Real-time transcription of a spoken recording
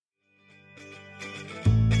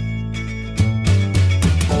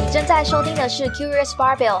正在收听的是 Curious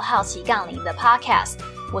Barbell 好奇杠铃的 Podcast，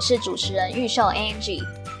 我是主持人玉秀 Angie。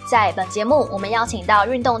在本节目，我们邀请到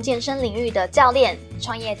运动健身领域的教练、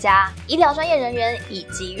创业家、医疗专业人员以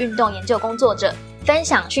及运动研究工作者，分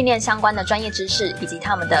享训练相关的专业知识以及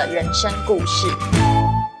他们的人生故事。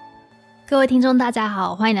各位听众大家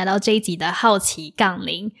好，欢迎来到这一集的好奇杠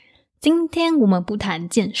铃。今天我们不谈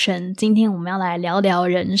健身，今天我们要来聊聊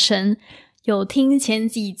人生。有听前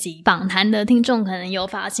几集访谈的听众可能有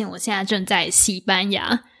发现我现在正在西班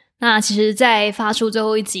牙。那其实在发出最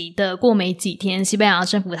后一集的过没几天，西班牙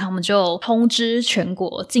政府他们就通知全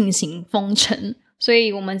国进行封城，所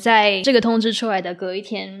以我们在这个通知出来的隔一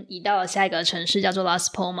天移到了下一个城市叫做 Las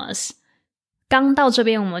Palmas。 刚到这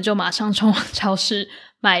边我们就马上冲往超市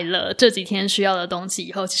买了这几天需要的东西，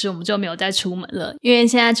以后其实我们就没有再出门了，因为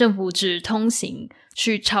现在政府只通行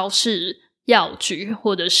去超市、药局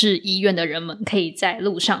或者是医院的人们可以在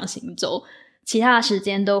路上行走，其他的时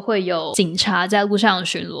间都会有警察在路上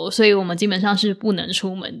巡逻，所以我们基本上是不能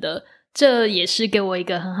出门的。这也是给我一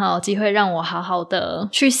个很好的机会，让我好好的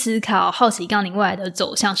去思考好奇杠铃未来的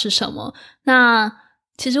走向是什么。那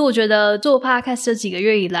其实我觉得做 podcast 这几个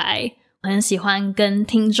月以来，我很喜欢跟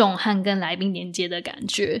听众和跟来宾连接的感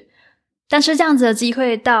觉，但是这样子的机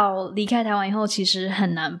会到离开台湾以后其实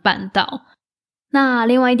很难办到。那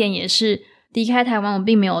另外一点也是离开台湾，我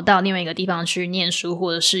并没有到另外一个地方去念书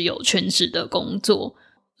或者是有全职的工作，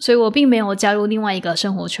所以我并没有加入另外一个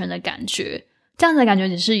生活圈的感觉，这样的感觉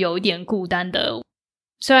只是有一点孤单的。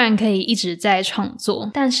虽然可以一直在创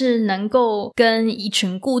作，但是能够跟一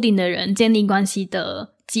群固定的人建立关系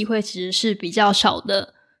的机会其实是比较少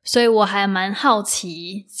的，所以我还蛮好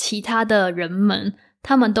奇其他的人们，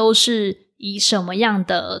他们都是以什么样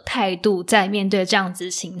的态度在面对这样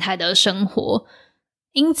子形态的生活。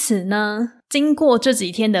因此呢，经过这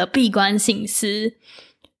几天的闭关省思，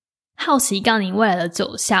好奇杠铃未来的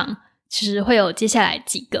走向其实会有接下来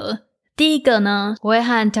几个。第一个呢，我会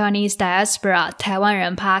和 Taiwanese Diaspora 台湾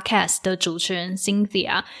人 Podcast 的主持人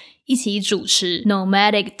Cynthia 一起主持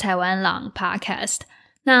Nomadic 台湾郎 Podcast。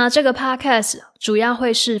 那这个 Podcast 主要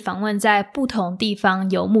会是访问在不同地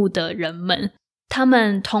方游牧的人们，他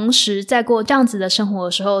们同时在过这样子的生活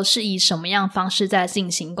的时候是以什么样方式在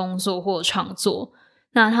进行工作或创作，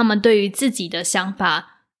那他们对于自己的想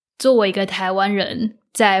法，作为一个台湾人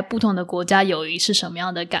在不同的国家友谊是什么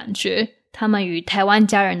样的感觉，他们与台湾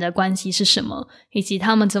家人的关系是什么，以及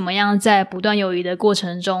他们怎么样在不断友谊的过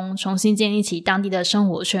程中重新建立起当地的生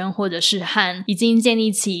活圈，或者是和已经建立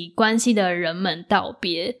起关系的人们道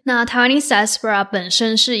别。那 Taiwanese Diaspora 本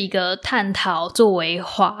身是一个探讨作为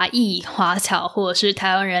华裔、华侨或者是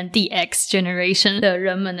台湾人 DX Generation 的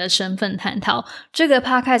人们的身份探讨，这个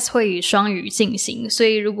podcast 会以双语进行，所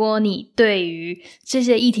以如果你对于这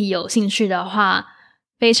些议题有兴趣的话，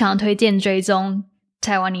非常推荐追踪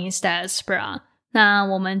Taiwanese Diaspora。 那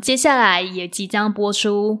我们接下来也即将播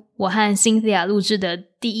出我和 Cynthia 录制的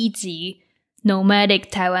第一集 Nomadic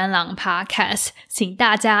台湾郎 Podcast， 请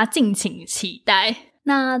大家敬请期待。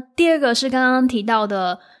那第二个是刚刚提到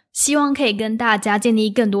的，希望可以跟大家建立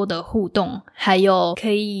更多的互动，还有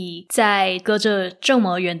可以在隔着这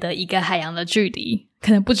么远的一个海洋的距离，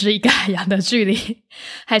可能不止一个海洋的距离，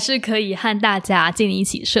还是可以和大家建立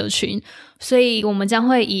起社群，所以我们将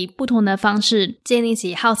会以不同的方式建立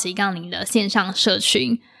起好奇杠铃的线上社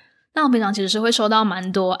群。那我平常其实是会收到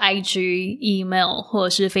蛮多 IG、email 或者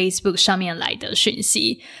是 Facebook 上面来的讯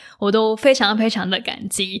息，我都非常非常的感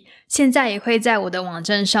激。现在也会在我的网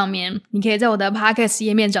站上面，你可以在我的 Podcast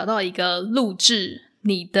页面找到一个录制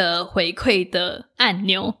你的回馈的按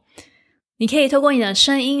钮，你可以透过你的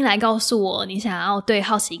声音来告诉我你想要对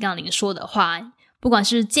好奇杠铃说的话，不管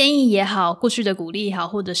是建议也好，过去的鼓励也好，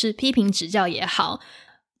或者是批评指教也好，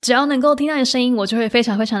只要能够听到你的声音，我就会非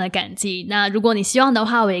常非常的感激。那如果你希望的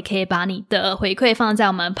话，我也可以把你的回馈放在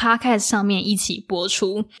我们 podcast 上面一起播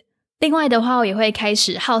出。另外的话，我也会开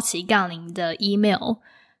始好奇杠铃的 email，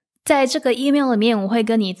 在这个 email 里面，我会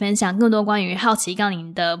跟你分享更多关于好奇杠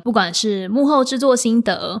铃的，不管是幕后制作心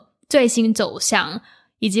得、最新走向，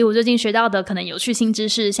以及我最近学到的可能有趣新知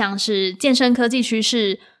识，像是健身科技趋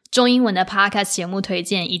势、中英文的 podcast 节目推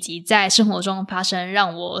荐，以及在生活中发生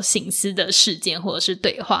让我省思的事件或者是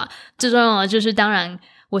对话。最重要的就是当然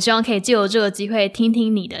我希望可以借由这个机会听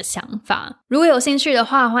听你的想法。如果有兴趣的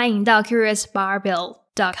话，欢迎到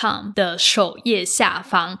curiousbarbell.com 的首页下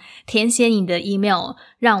方填写你的 email，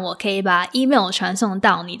 让我可以把 email 传送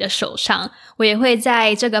到你的手上。我也会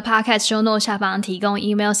在这个 podcast show note 下方提供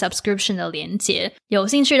email subscription 的连结，有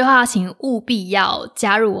兴趣的话请务必要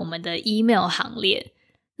加入我们的 email 行列。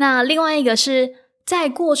那另外一个是在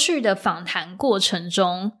过去的访谈过程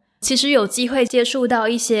中，其实有机会接触到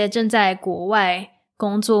一些正在国外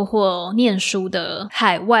工作或念书的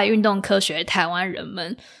海外运动科学台湾人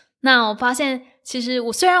们。那我发现其实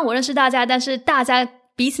虽然我认识大家，但是大家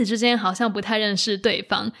彼此之间好像不太认识对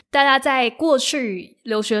方。大家在过去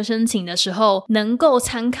留学申请的时候能够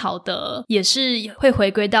参考的也是会回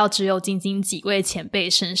归到只有仅仅几位前辈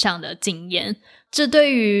身上的经验，这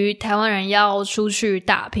对于台湾人要出去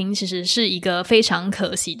打拼其实是一个非常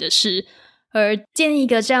可惜的事。而建立一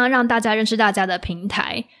个这样让大家认识大家的平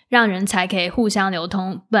台，让人才可以互相流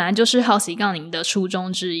通，本来就是好奇杠铃的初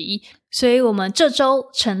衷之一。所以我们这周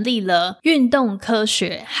成立了运动科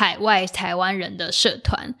学海外台湾人的社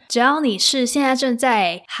团，只要你是现在正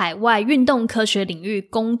在海外运动科学领域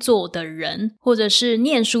工作的人，或者是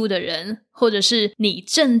念书的人，或者是你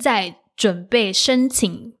正在准备申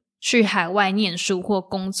请去海外念书或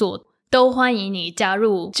工作，都欢迎你加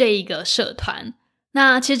入这一个社团。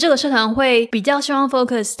那其实这个社团会比较希望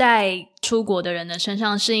focus 在出国的人的身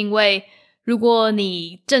上，是因为如果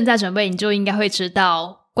你正在准备，你就应该会知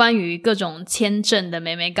道关于各种签证的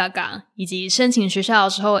眉眉角角，以及申请学校的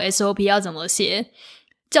时候 SOP 要怎么写，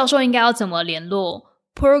教授应该要怎么联络，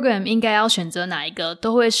 program 应该要选择哪一个，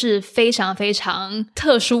都会是非常非常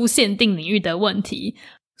特殊限定领域的问题。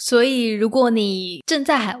所以如果你正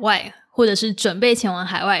在海外或者是准备前往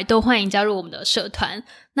海外，都欢迎加入我们的社团。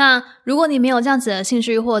那如果你没有这样子的兴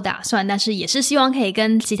趣或打算，但是也是希望可以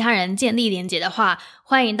跟其他人建立连结的话，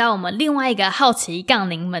欢迎到我们另外一个好奇杠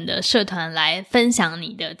铃们的社团来分享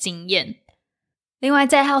你的经验。另外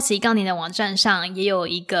在好奇杠铃的网站上也有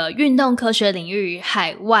一个运动科学领域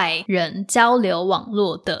海外人交流网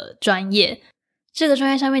络的专页，这个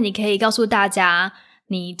专页上面你可以告诉大家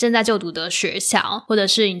你正在就读的学校，或者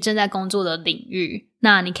是你正在工作的领域，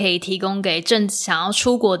那你可以提供给正想要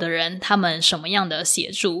出国的人他们什么样的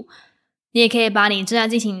协助。你也可以把你正在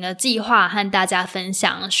进行的计划和大家分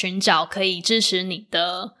享，寻找可以支持你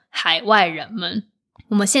的海外人们。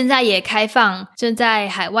我们现在也开放正在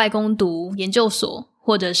海外攻读研究所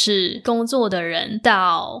或者是工作的人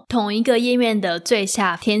到同一个页面的最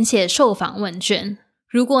下填写受访问卷。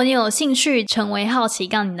如果你有兴趣成为好奇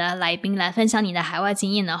杠铃的来宾来分享你的海外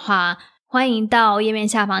经验的话，欢迎到页面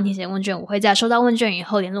下方填写问卷，我会在收到问卷以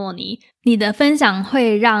后联络你。你的分享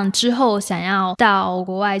会让之后想要到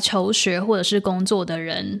国外求学或者是工作的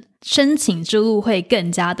人申请之路会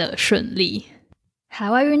更加的顺利。海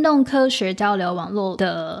外运动科学交流网络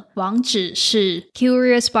的网址是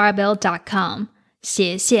curiousbarbell.com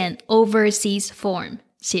 /overseas form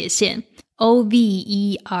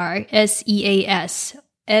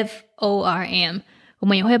overseas.form， 我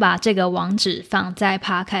们也会把这个网址放在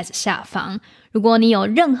podcast 下方。如果你有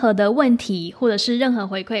任何的问题或者是任何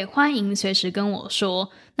回馈，欢迎随时跟我说。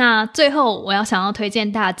那最后我想要推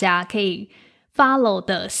荐大家可以 follow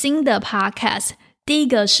的新的 podcast， 第一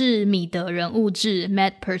个是米德人物志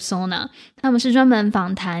Med Persona， 他们是专门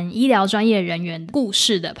访谈医疗专业人员故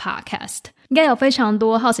事的 podcast。应该有非常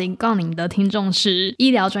多好奇杠铃的听众是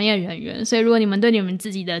医疗专业人员，所以如果你们对你们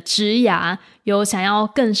自己的职涯有想要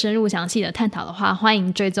更深入详细的探讨的话，欢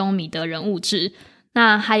迎追踪米德人物志。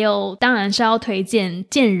那还有当然是要推荐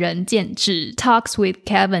见仁见智 Talks with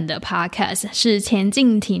Kevin 的 podcast， 是前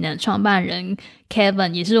进体能创办人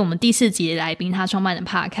Kevin， 也是我们第4集的来宾，他创办的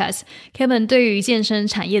podcast。 Kevin 对于健身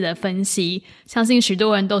产业的分析，相信许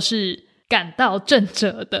多人都是感到震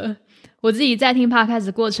折的。我自己在听 podcast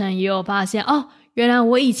的过程也有发现，原来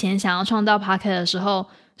我以前想要创造 podcast 的时候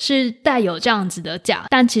是带有这样子的假，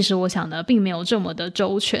但其实我想的并没有这么的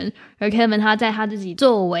周全。而 Kevin 他在他自己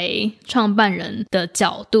作为创办人的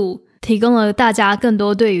角度，提供了大家更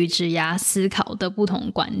多对于职涯思考的不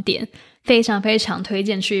同观点，非常非常推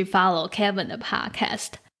荐去 follow Kevin 的 podcast。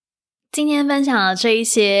 今天分享的这一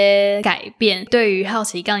些改变，对于好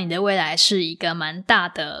奇杠铃的未来是一个蛮大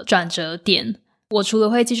的转折点。我除了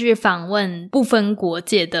会继续访问不分国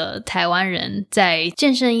界的台湾人在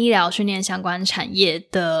健身医疗训练相关产业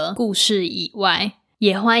的故事以外，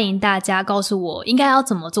也欢迎大家告诉我应该要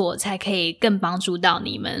怎么做才可以更帮助到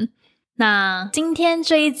你们。那今天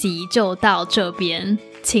这一集就到这边，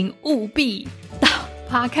请务必到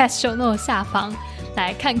Podcast show note 下方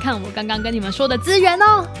来看看我刚刚跟你们说的资源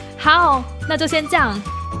哦。好，那就先这样，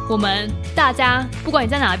我们大家不管你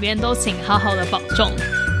在哪边都请好好的保重，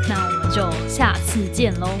那我们就下次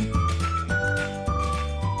见咯。